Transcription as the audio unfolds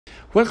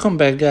Welcome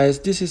back, guys,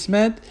 this is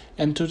Matt,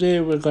 and today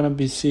we're gonna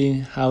be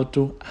seeing how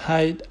to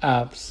hide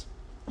apps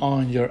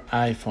on your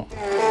iPhone.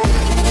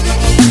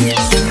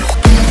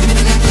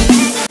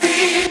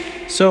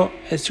 So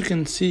as you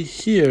can see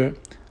here,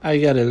 I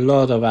got a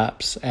lot of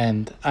apps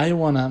and I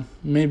wanna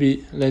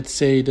maybe, let's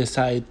say,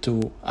 decide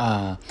to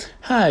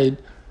hide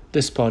the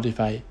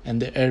Spotify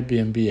and the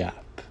Airbnb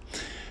app.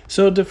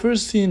 So the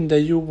first thing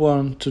that you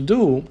want to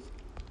do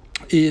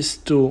is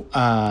to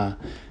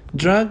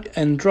drag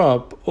and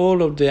drop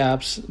all of the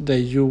apps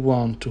that you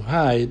want to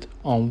hide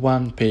on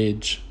one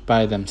page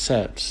by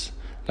themselves,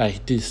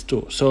 like these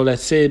two. So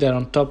let's say that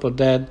on top of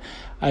that,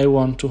 I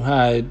want to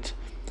hide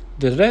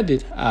the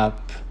Reddit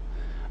app.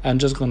 I'm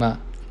just gonna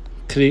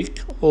click,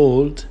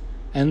 hold,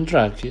 and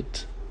drag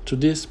it to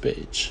this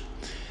page.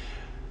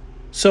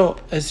 So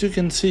as you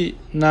can see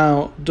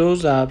now,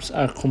 those apps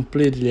are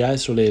completely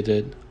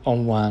isolated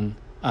on one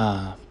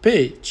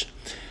page.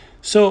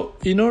 So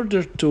in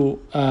order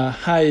to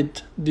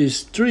hide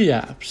these three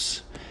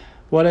apps,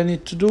 what I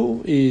need to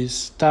do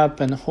is tap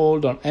and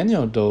hold on any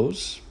of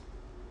those.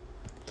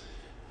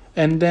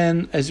 And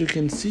then, as you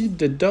can see,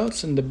 the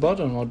dots in the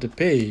bottom of the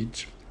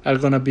page are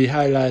going to be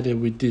highlighted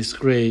with this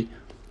gray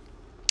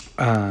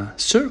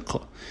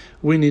circle.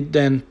 We need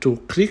then to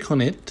click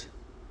on it.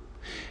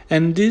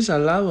 And this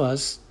allows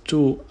us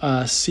to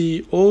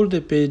see all the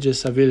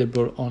pages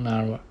available on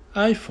our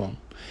iPhone.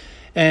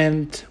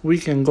 And we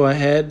can go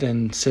ahead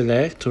and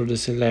select or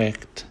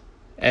deselect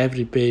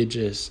every page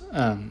is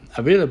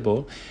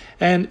available.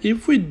 And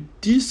if we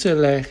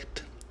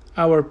deselect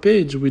our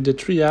page with the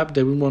three apps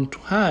that we want to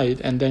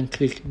hide and then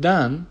click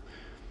done,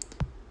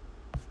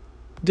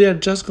 they are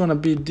just going to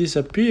be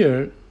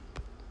disappear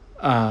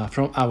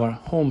from our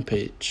home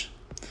page.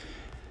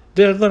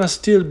 They're going to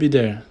still be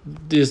there.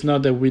 It's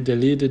not that we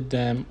deleted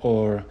them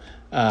or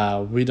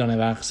we don't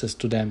have access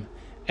to them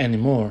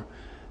anymore,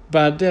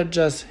 but they're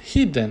just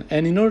hidden.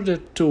 And in order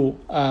to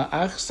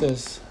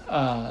access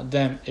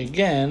them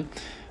again,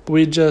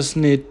 we just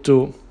need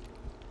to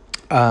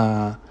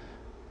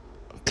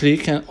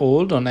click and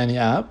hold on any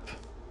app,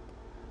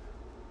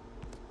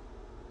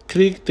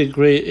 click the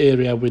gray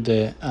area with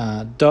the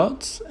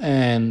dots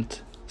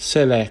and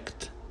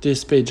select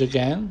this page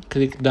again,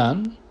 click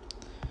done,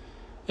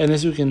 and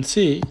as you can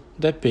see,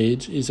 that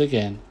page is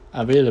again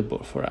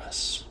available for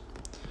us.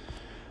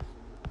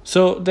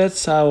 So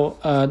that's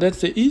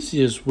the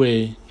easiest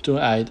way to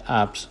hide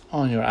apps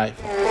on your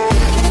iPhone.